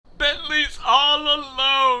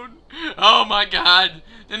my god.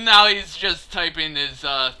 And now he's just typing his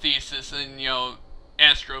thesis in,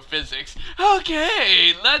 astrophysics.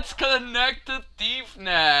 Okay, let's connect to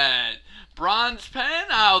ThiefNet. Bronze pen,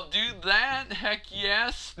 I'll do that. Heck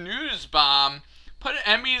yeah. Snooze bomb. Put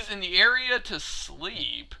enemies in the area to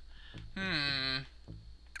sleep.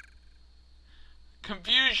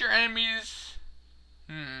 Confuse your enemies.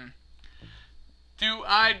 Do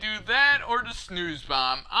I do that or the snooze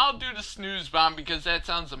bomb? I'll do the snooze bomb because that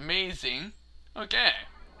sounds amazing. Okay,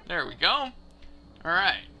 there we go.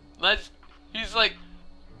 Alright, he's like,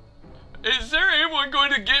 is there anyone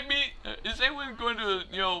going to get me? Is anyone going to,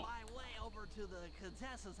 My way over to the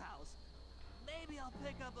contessa's house. Maybe I'll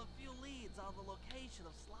pick up a few leads on the location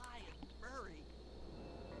of Sly and Murray.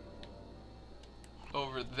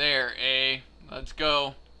 Over there, eh? Let's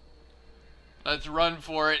go. Let's run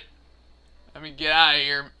for it. Let me get out of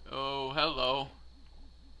here. Oh, hello.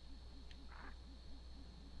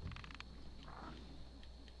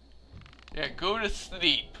 Yeah, go to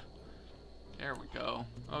sleep. There we go.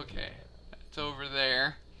 Okay. That's over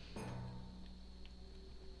there.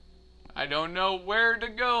 I don't know where to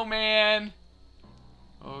go, man.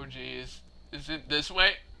 Oh, jeez. Is it this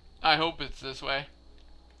way? I hope it's this way.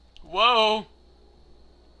 Whoa!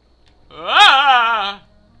 Ah!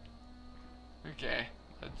 Okay.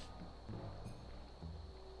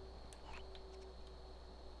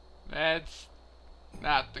 That's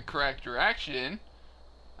not the correct direction.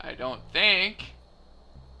 I don't think.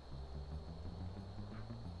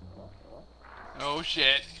 Oh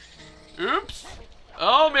shit. Oops.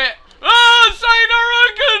 Oh man. Oh,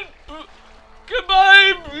 sayonara.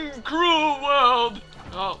 Goodbye, cruel world.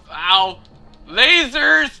 Oh, ow.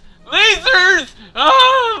 Lasers. Lasers.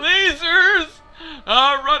 Oh, lasers.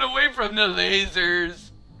 Oh, run away from the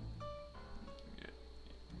lasers.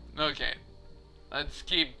 Okay. Let's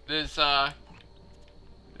keep this,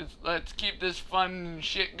 let's keep this fun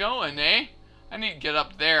shit going, eh? I need to get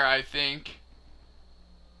up there, I think.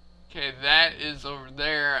 Okay, that is over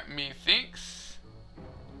there, methinks.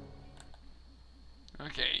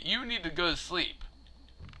 Okay, you need to go to sleep.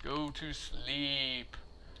 Go to sleep.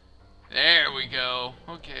 There we go.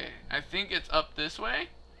 Okay, I think it's up this way.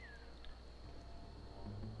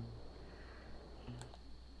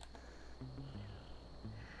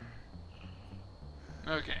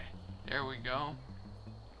 Okay, there we go.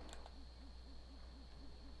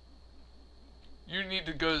 You need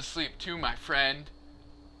to go to sleep too, my friend.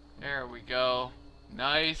 There we go.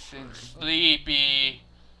 Nice and sleepy.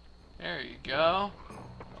 There you go.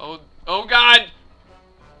 Oh God!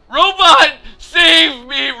 Robot! Save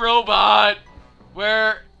me, robot!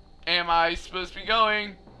 Where am I supposed to be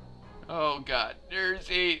going? Oh God, there's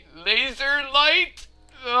a laser light?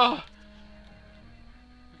 Ugh.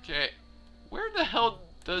 Okay. Where the hell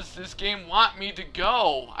does this game want me to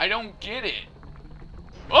go? I don't get it.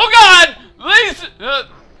 Oh God! Laser!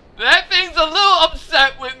 That thing's a little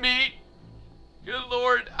upset with me. Good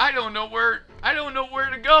Lord, I don't know where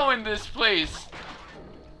to go in this place.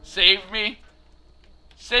 Save me.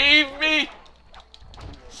 Save me.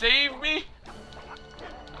 Save me.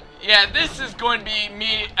 Yeah, this is going to be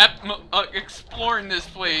me exploring this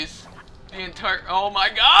place. The entire... Oh my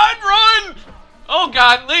God, run! Oh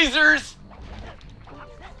God, lasers!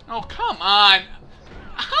 Oh, come on.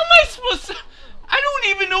 How am I supposed to... I don't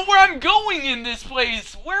even know where I'm going in this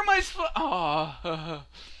place. Where am I supposed...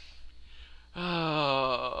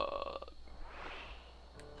 Oh.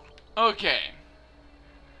 Okay.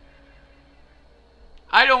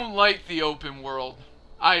 I don't like the open world.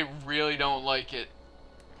 I really don't like it.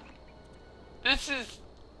 This is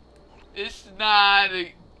not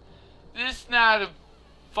a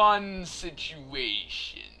fun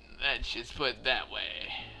situation. Let's just put it that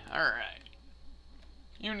way. Alright.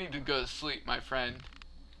 You need to go to sleep, my friend.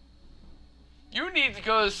 You need to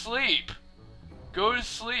go to sleep. Go to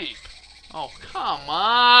sleep. Oh, come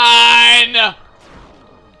on!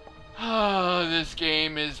 Oh, this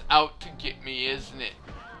game is out to get me, isn't it?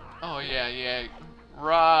 Oh, yeah.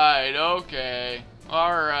 Right, okay.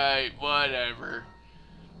 Alright, whatever.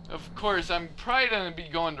 Of course, I'm probably gonna be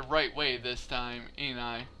going the right way this time, ain't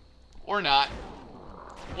I? Or not.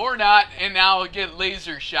 Or not, and now I'll get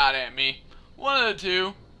laser shot at me. One of the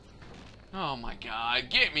two. Oh my God,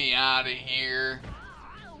 get me out of here.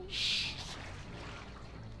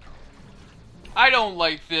 I don't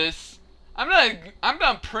like this. I'm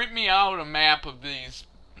gonna print me out a map of these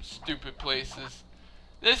stupid places.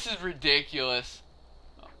 This is ridiculous.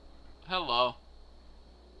 Hello.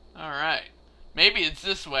 Alright. Maybe it's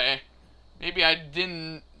this way. Maybe I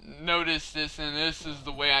didn't notice this and this is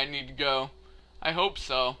the way I need to go. I hope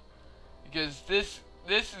so. Because this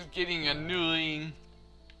is getting annoying.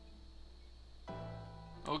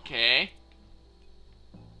 Okay.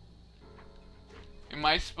 Am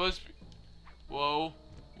I supposed to be... Whoa.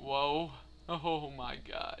 Whoa. Oh my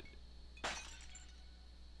god.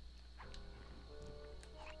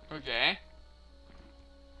 Okay.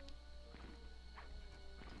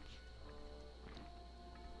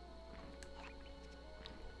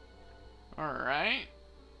 Alright.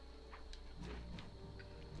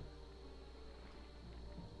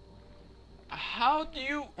 How do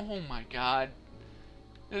you... Oh my god.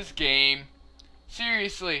 This game.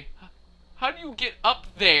 Seriously. How do you get up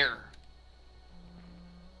there?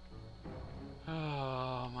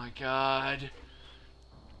 Oh my god.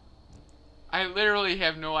 I literally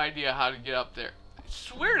have no idea how to get up there. I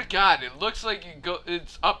swear to god, it looks like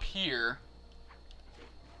it's up here.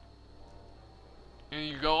 And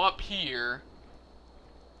you go up here.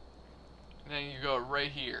 And then you go right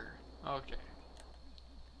here. Okay.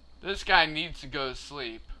 This guy needs to go to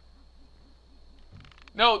sleep.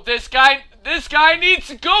 No, this guy needs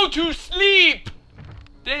to go to sleep!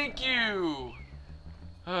 Thank you!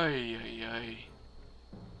 Ay, ay, ay.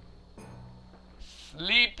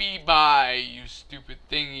 Sleepy bye, you stupid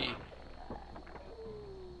thingy.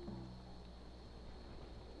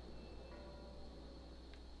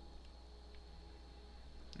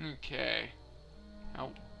 Okay.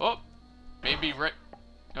 Oh, maybe right.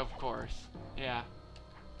 Of course. Yeah.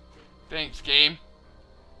 Thanks, game.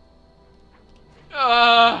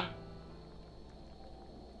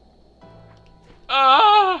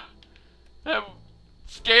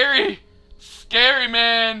 Scary. Scary,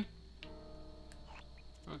 man.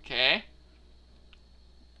 Okay.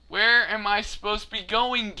 Where am I supposed to be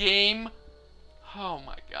going, game? Oh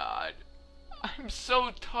my god. I'm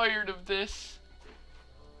so tired of this.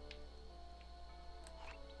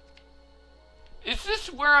 Is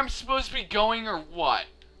this where I'm supposed to be going or what?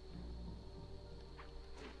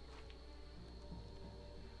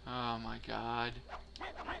 Oh my god.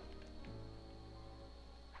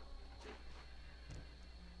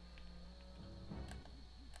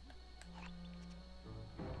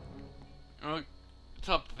 Oh, it's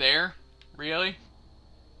up there? Really?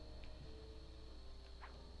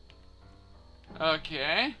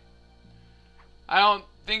 Okay. I don't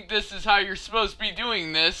think this is how you're supposed to be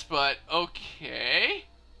doing this, but okay.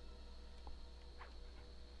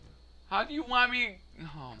 How do you want me...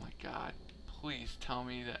 Oh my god. Please tell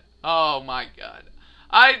me that... Oh my god.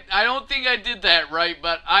 I don't think I did that right,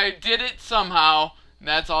 but I did it somehow, and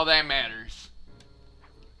that's all that matters.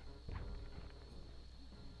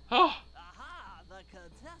 Oh. Aha! The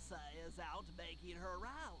contessa is out making her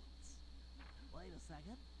rounds. Wait a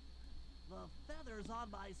second. The feathers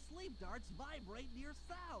on my sleep darts vibrate near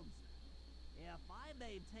sounds. If I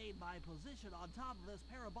maintain my position on top of this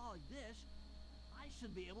parabolic dish, I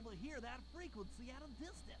should be able to hear that frequency at a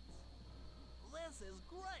distance. This is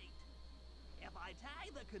great. If I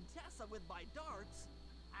tag the contessa with my darts,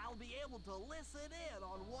 I'll be able to listen in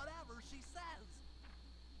on whatever she says.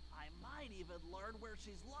 I might even learn where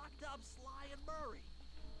she's locked up Sly and Murray.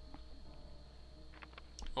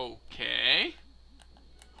 Okay.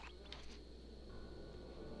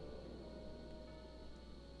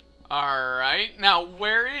 Alright, now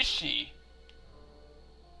where is she?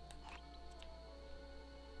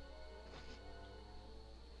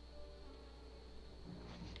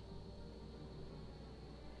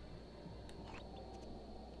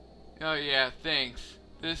 Oh yeah, thanks.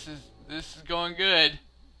 This is going good.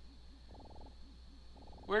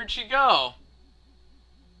 Where'd she go?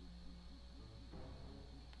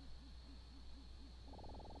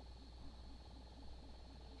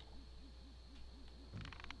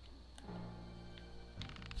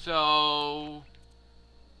 So,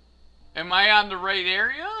 am I on the right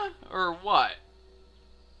area or what?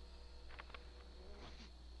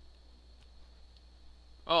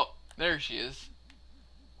 Oh, there she is.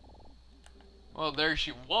 Well, there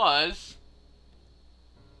she was.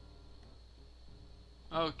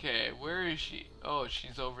 Okay, where is she? Oh,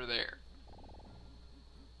 she's over there.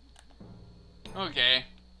 Okay.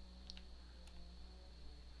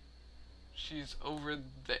 She's over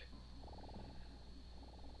there.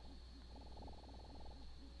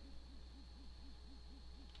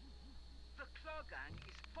 The claw gang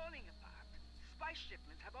is falling apart. Spice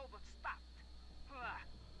shipments have overstocked.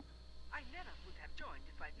 I never would have joined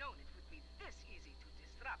if I'd known it would be this easy to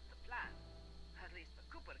disrupt the plan. At least the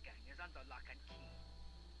Cooper gang is under lock and key.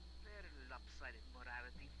 Their lopsided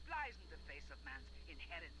morality flies in the face of man's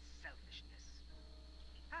inherent selfishness.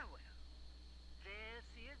 Ah well. They'll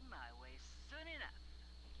see it my way soon enough.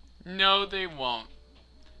 No, they won't.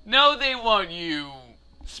 No, they won't, you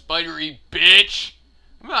spidery bitch.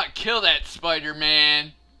 I'm gonna kill that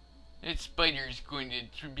Spider-Man. That spider's going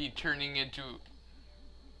to be turning into...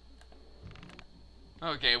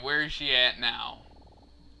 Okay, where is she at now?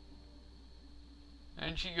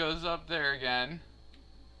 And she goes up there again.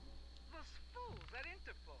 Those fools at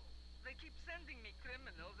Interpol. They keep sending me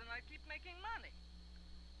criminals and I keep making money.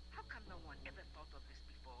 How come no one ever thought of this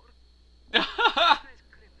before? Organize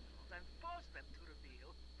criminals and force them to reveal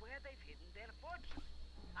where they've hidden their fortune.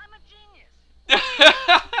 I'm a genius. If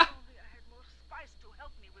only I had more spice to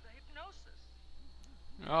help me with the hypnosis.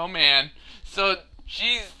 Oh man. So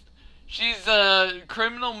she's a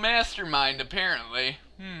criminal mastermind apparently.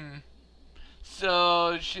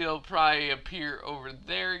 So she'll probably appear over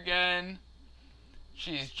there again.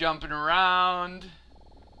 She's jumping around.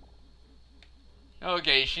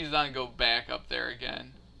 Okay, she's gonna go back up there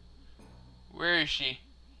again. Where is she?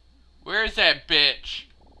 Where is that bitch?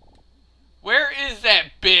 Where is that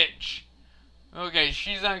bitch? Okay,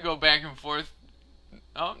 she's gonna go back and forth.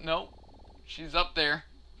 Oh, no. She's up there.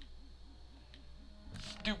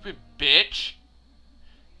 Stupid bitch.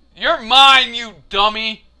 You're mine, you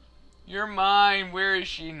dummy. You're mine. Where is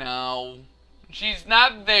she now? She's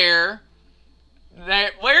not there.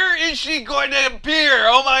 Where is she going to appear?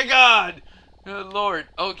 Oh my god. Good lord.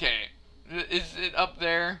 Okay. Is it up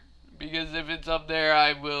there? Because if it's up there,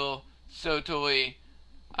 I will so totally...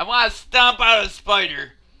 I want to stomp out a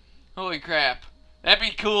spider. Holy crap. That'd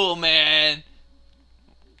be cool, man.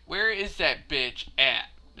 Where is that bitch at?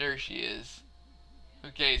 There she is.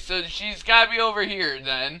 Okay, so she's got to be over here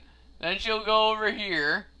then. Then she'll go over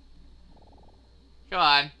here. Come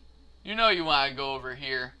on. You know you want to go over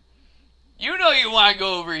here. You know you want to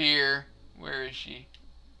go over here. Where is she?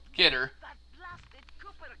 Get her. That blasted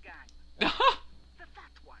Cooper gang. The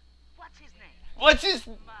fat one. What's his name? What's his...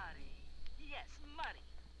 Murray. Yes, Murray.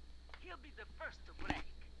 He'll be the first to break.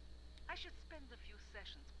 I should spend a few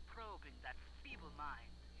sessions probing that feeble mind.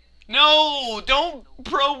 No, don't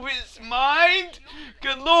probe his mind.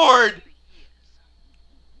 Good lord.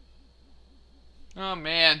 Oh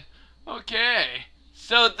man. Okay.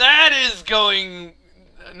 So that is going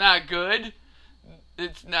not good.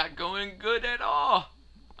 It's not going good at all.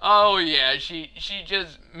 Oh yeah, she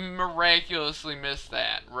just miraculously missed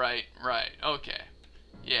that. Right. Okay.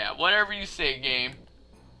 Yeah, whatever you say, game.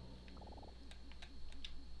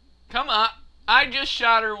 Come on. I just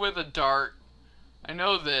shot her with a dart. I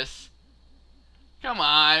know this. Come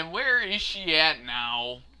on, where is she at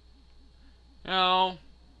now? No.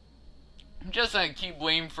 I'm just gonna keep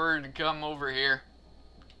waiting for her to come over here.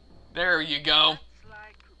 There you go.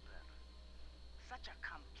 Sly Cooper. Such a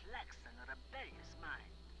complex and rebellious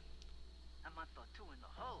mind. A month or two in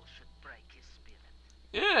the hole should break his spirit.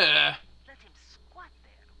 Yeah. Let him squat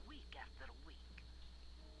there week after week.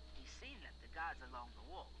 He's seen that the guards along the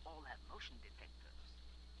wall all have motion detectors.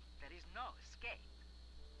 There is no escape.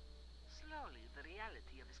 Slowly, the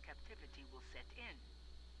reality of his captivity will set in,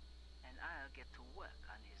 and I'll get to work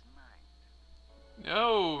on his mind.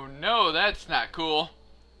 No, that's not cool.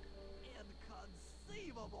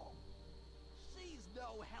 Inconceivable! She's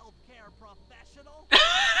no healthcare professional!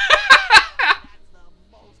 That's the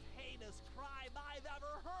most heinous crime I've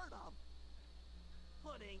ever heard of!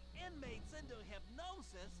 Putting inmates into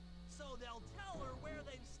hypnosis so they'll tell her where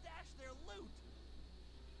they've stashed their loot!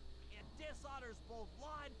 It dishonors both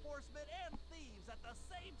law enforcement and thieves at the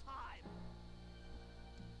same time!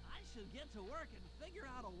 I should get to work and figure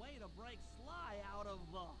out a way to break Sly out of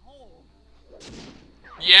the hole.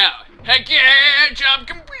 Yeah. Heck yeah, job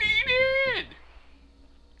completed.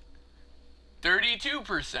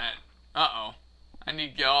 32%. Uh-oh. I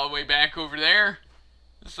need to get all the way back over there.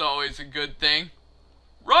 This is always a good thing.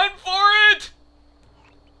 Run for it!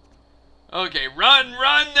 Okay, run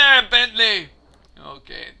there, Bentley!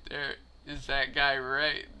 Okay, there is that guy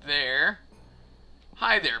right there.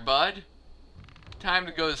 Hi there, bud. Time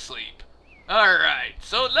to go to sleep. Alright,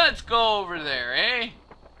 so let's go over there, eh?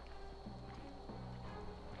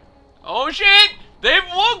 Oh shit! They've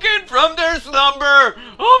woken from their slumber!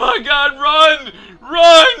 Oh my god, run!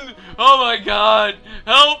 Run! Oh my god!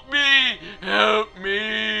 Help me! Help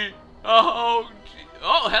me! Oh,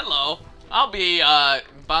 hello. I'll be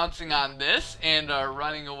bouncing on this and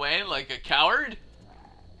running away like a coward.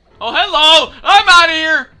 Oh, hello! I'm out of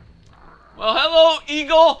here! Well, hello,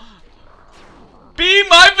 Eagle! Be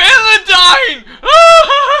my Valentine!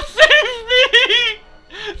 Ah, save me!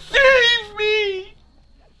 Save me!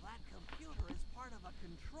 That computer is part of a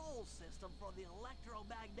control system for the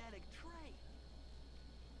electromagnetic train.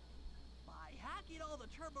 By hacking all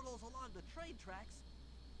the terminals along the train tracks,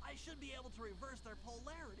 I should be able to reverse their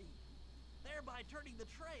polarity, thereby turning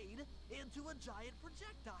the train into a giant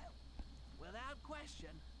projectile. Without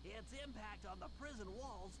question, Its impact on the prison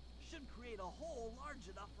walls should create a hole large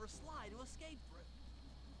enough for Sly to escape through.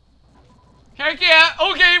 Heck yeah!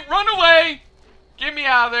 Okay, run away! Get me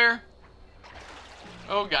out of there.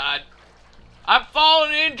 Oh god. I've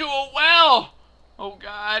fallen into a well! Oh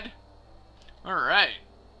god. Alright.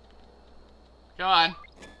 Come on.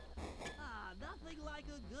 Nothing like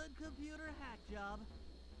a good computer hack job.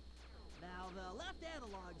 Now, the left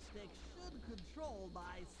analog stick should control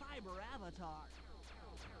my cyber avatar.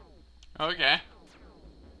 Okay.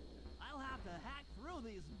 I'll have to hack through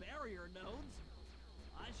these barrier nodes.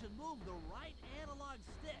 I should move the right analog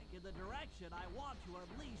stick in the direction I want to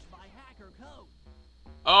unleash my hacker code.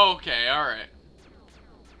 Okay, alright.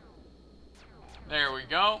 There we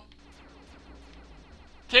go.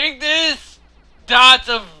 Take this! Dots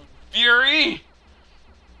of fury!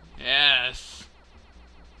 Yes.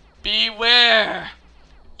 Beware!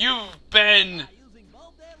 You've been... By using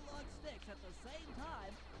both analog sticks at the same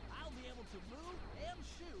time, I'll be able to move and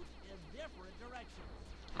shoot in different directions.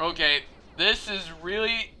 Okay, this is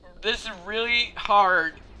really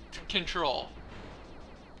hard to control.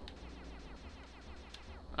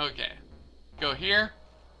 Okay. Go here.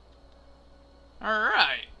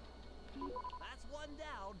 Alright. That's one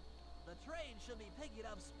down. The train should be picking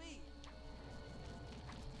up speed.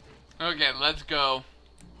 Okay, let's go.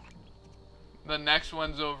 The next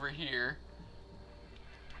one's over here.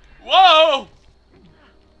 Whoa!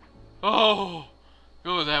 Oh!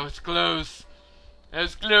 Oh, that was close. That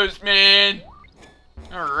was close, man.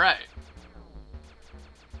 Alright.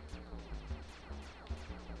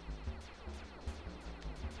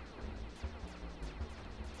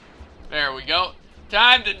 There we go.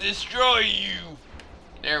 Time to destroy you.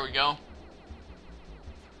 There we go.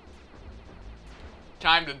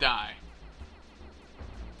 Time to die.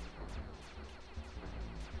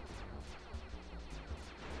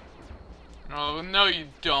 Oh, no you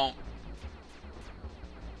don't.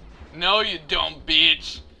 No you don't,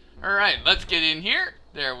 bitch. Alright, let's get in here.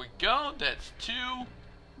 There we go. That's 2.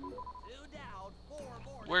 2 down, 4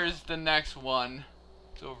 more. Where's the next one?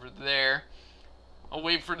 It's over there. I'll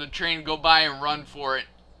wait for the train to go by and run for it.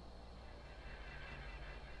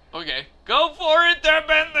 Okay. Go for it there,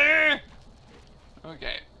 Bentley!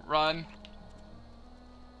 Okay, run.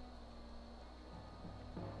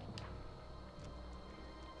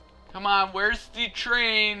 Come on, where's the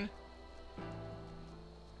train?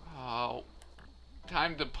 Oh.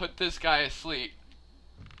 Time to put this guy asleep.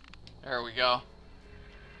 There we go.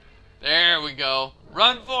 There we go.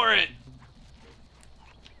 Run for it!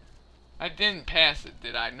 I didn't pass it,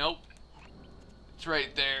 did I? Nope. It's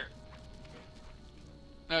right there.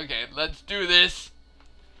 Okay, let's do this.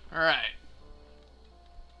 Alright.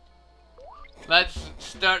 Let's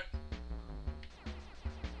start.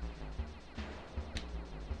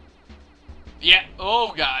 Yeah,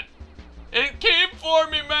 oh god. It came for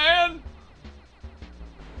me, man!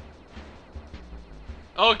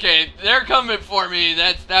 Okay, they're coming for me.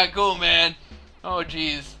 That's not cool, man. Oh,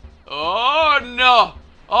 jeez. Oh, no!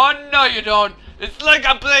 Oh, no, you don't! It's like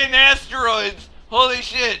I'm playing asteroids! Holy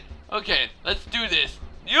shit! Okay, let's do this.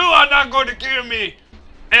 You are not going to kill me!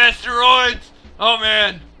 Asteroids! Oh,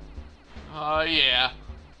 man. Oh, yeah.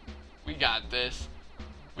 We got this.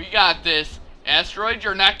 We got this. Asteroids,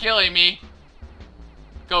 you're not killing me.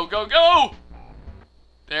 Go, go, go!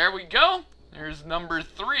 There we go. There's number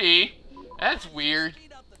 3. That's weird.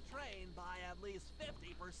 Speed up the train by at least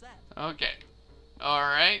 50%. Okay.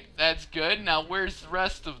 Alright, that's good. Now, where's the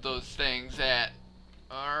rest of those things at?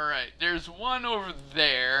 Alright, there's one over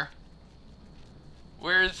there.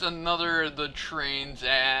 Where's another of the trains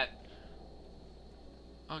at?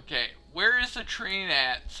 Okay, where is the train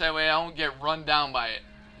at? So that way I don't get run down by it.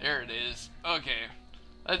 There it is. Okay,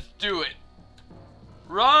 let's do it.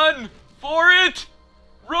 Run for it!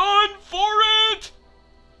 Run for it!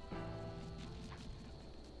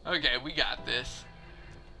 Okay, we got this.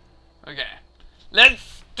 Okay.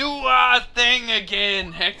 Let's do our thing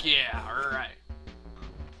again. Heck yeah. Alright.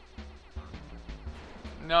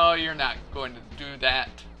 No, you're not going to do that.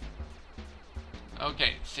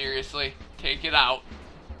 Okay, seriously. Take it out.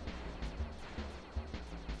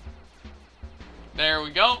 There we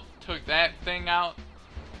go. Took that thing out.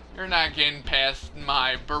 You're not getting past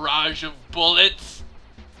my barrage of bullets.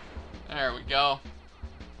 There we go.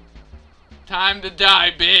 Time to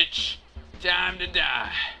die, bitch. Time to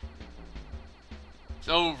die. It's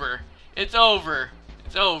over. It's over.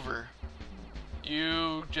 It's over.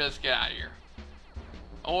 You just get out of here.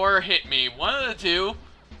 Or hit me. One of the two.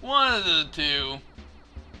 One of the two.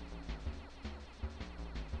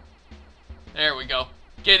 There we go.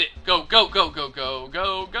 Get it. Go, go, go, go, go,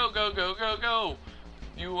 go, go, go, go, go, go.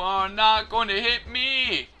 You are not going to hit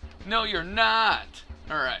me. No, you're not.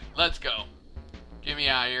 Alright, let's go. Get me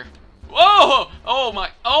out of here. Whoa! Oh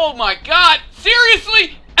my god!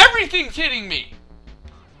 Seriously? Everything's hitting me!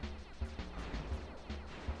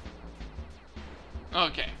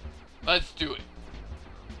 Okay, let's do it.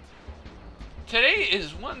 Today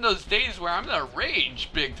is one of those days where I'm gonna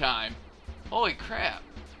rage big time. Holy crap.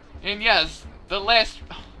 And yes, the last...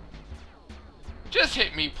 Just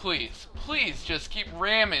hit me, please. Please, just keep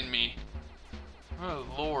ramming me. Oh,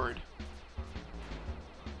 Lord.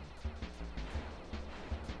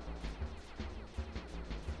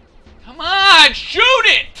 Come on, shoot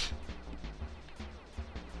it!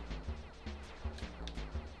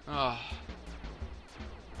 Oh.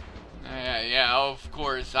 Yeah, of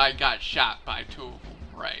course, I got shot by two of them.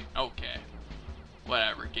 Right, okay.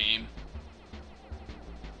 Whatever, game.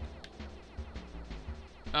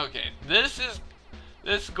 Okay, this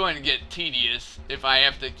is going to get tedious if I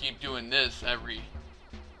have to keep doing this every...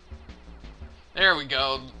 There we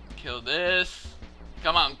go. Kill this.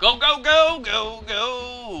 Come on, go, go, go, go,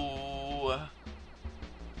 go!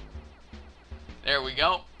 There we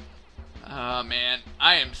go. Oh, man.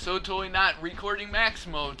 I am so totally not recording max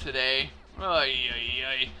mode today. Ay, ay,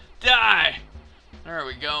 ay. Die! There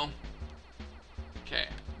we go. Okay.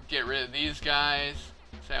 Get rid of these guys.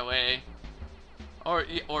 That way. Or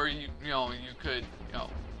you know, you could, you know.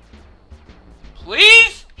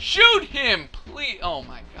 Please shoot him! Please. Oh,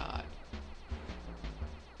 my God.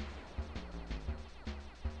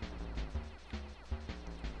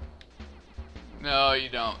 No, you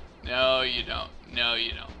don't. No, you don't. No,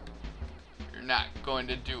 you don't. You're not going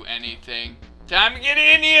to do anything. Time to get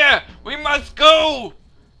in here! We must go!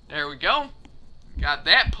 There we go. Got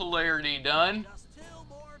that polarity done. Just 2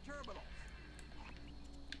 more terminals.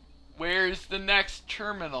 Where's the next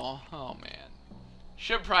terminal? Oh, man.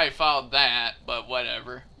 Should probably follow that, but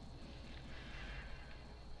whatever.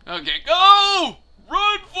 Okay, go!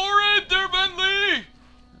 Run for it there, Bentley!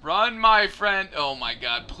 Run, my friend. Oh, my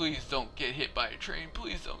God. Please don't get hit by a train.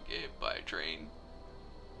 Please don't get hit by a train.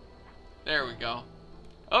 There we go.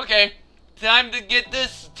 Okay. Time to get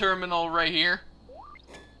this terminal right here.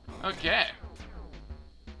 Okay.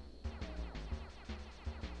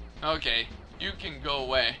 Okay. You can go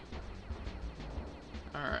away.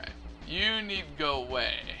 Alright. You need to go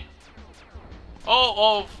away.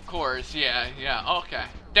 Oh, of course. Yeah, okay.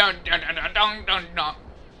 Dun, dun, dun, dun, dun, dun, dun.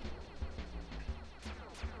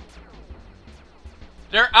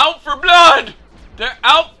 They're out for blood! They're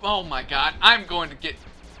out. Oh my God. I'm going to get...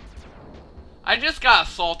 I just got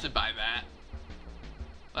assaulted by that.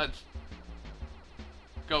 Let's...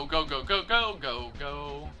 Go, go, go, go, go, go,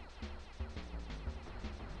 go.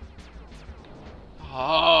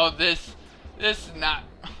 Oh, this is not...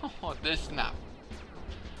 Oh, this is not...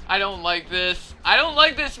 I don't like this. I don't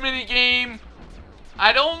like this minigame.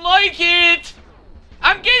 I don't like it.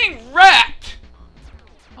 I'm getting wrecked.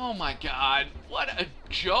 Oh my God. What a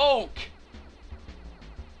joke.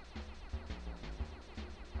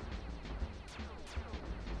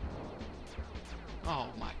 Oh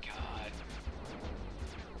my God.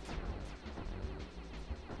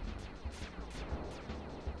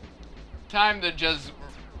 Time to just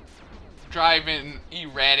drive in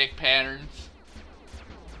erratic patterns.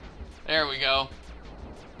 There we go.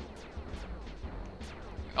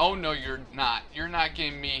 Oh no, you're not. You're not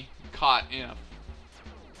getting me caught in a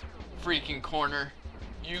freaking corner.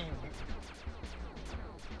 You...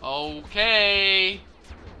 Okay.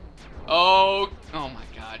 Oh my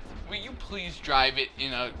God. Will you please drive it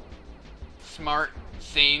in a smart,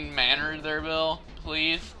 sane manner there, Bill?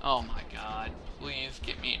 Please? Oh my God. Please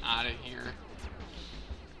get me out of here.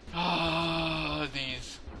 Oh,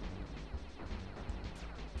 these...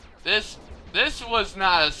 This was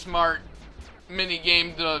not a smart mini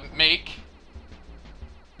game to make.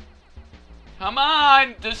 Come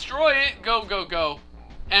on, destroy it. Go, go, go.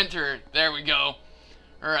 Enter. There we go.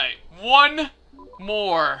 Alright, one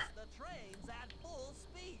more. The train's at full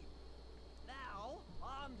speed. Now,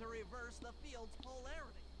 on to reverse the field's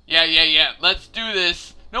polarity. Yeah. Let's do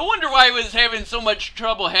this. No wonder why I was having so much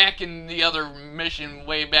trouble hacking the other mission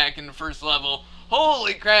way back in the first level.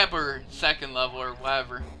 Holy crap, or second level, or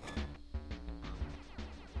whatever.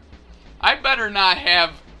 I better not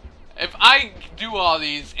have... If I do all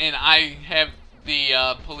these and I have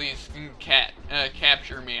the police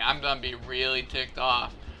capture me, I'm gonna be really ticked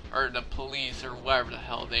off. Or the police, or whatever the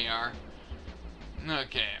hell they are.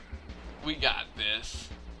 Okay. We got this.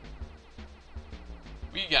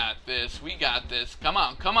 We got this. We got this. Come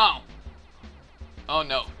on, come on. Oh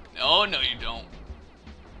no. Oh no, you don't.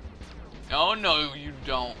 Oh no, you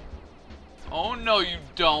don't. Oh no, you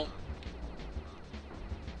don't.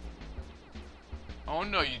 Oh,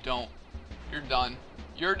 no, you don't. You're done.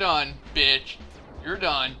 You're done, bitch. You're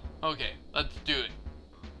done. Okay, let's do it.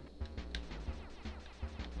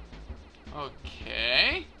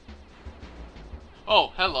 Okay.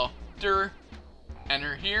 Oh, hello.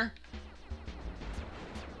 Enter here.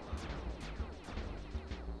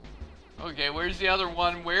 Okay, where's the other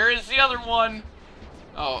one? Where is the other one?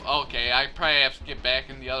 Oh, okay. I probably have to get back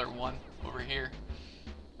in the other one over here.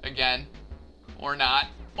 Again. Or not.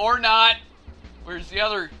 Or not! Where's the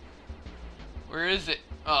other? Where is it?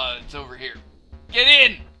 Oh, it's over here. Get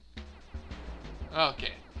in!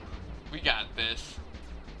 Okay. We got this.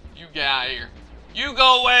 You get out of here. You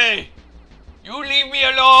go away! You leave me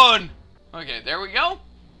alone! Okay, there we go.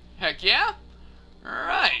 Heck yeah.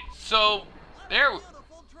 Alright, so there.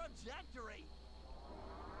 Beautiful trajectory.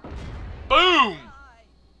 Boom!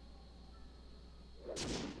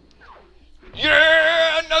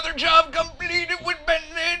 Yeah! Another job completed with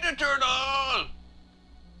Bentley the Turtle!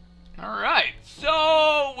 Alright,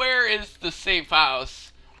 so where is the safe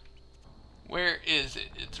house? Where is it?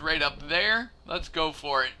 It's right up there. Let's go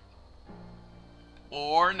for it.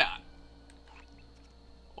 Or not.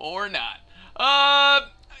 Or not.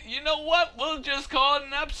 You know what? We'll just call it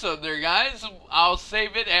an episode there, guys. I'll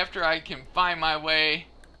save it after I can find my way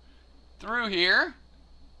through here.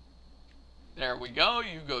 There we go.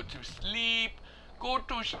 You go to sleep. Go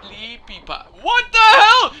to sleepy pie. What the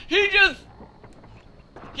hell?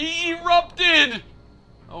 He erupted.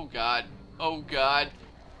 Oh, God. Oh, God.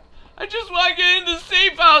 I just want to get in the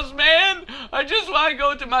safe house, man. I just want to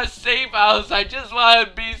go to my safe house. I just want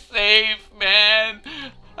to be safe, man.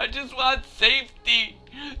 I just want safety.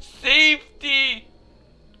 Safety.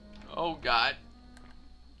 Oh, God.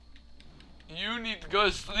 You need to go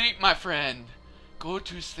to sleep, my friend. Go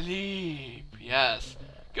to sleep. Yes.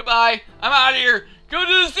 Goodbye. I'm out of here. Go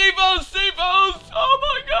to the safe house. Safe house. Oh,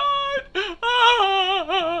 my God.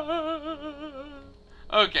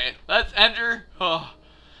 Ah. Okay. Let's enter. Oh.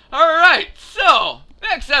 Alright, so,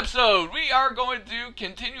 next episode, we are going to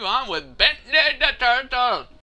continue on with Bentley the Turtle.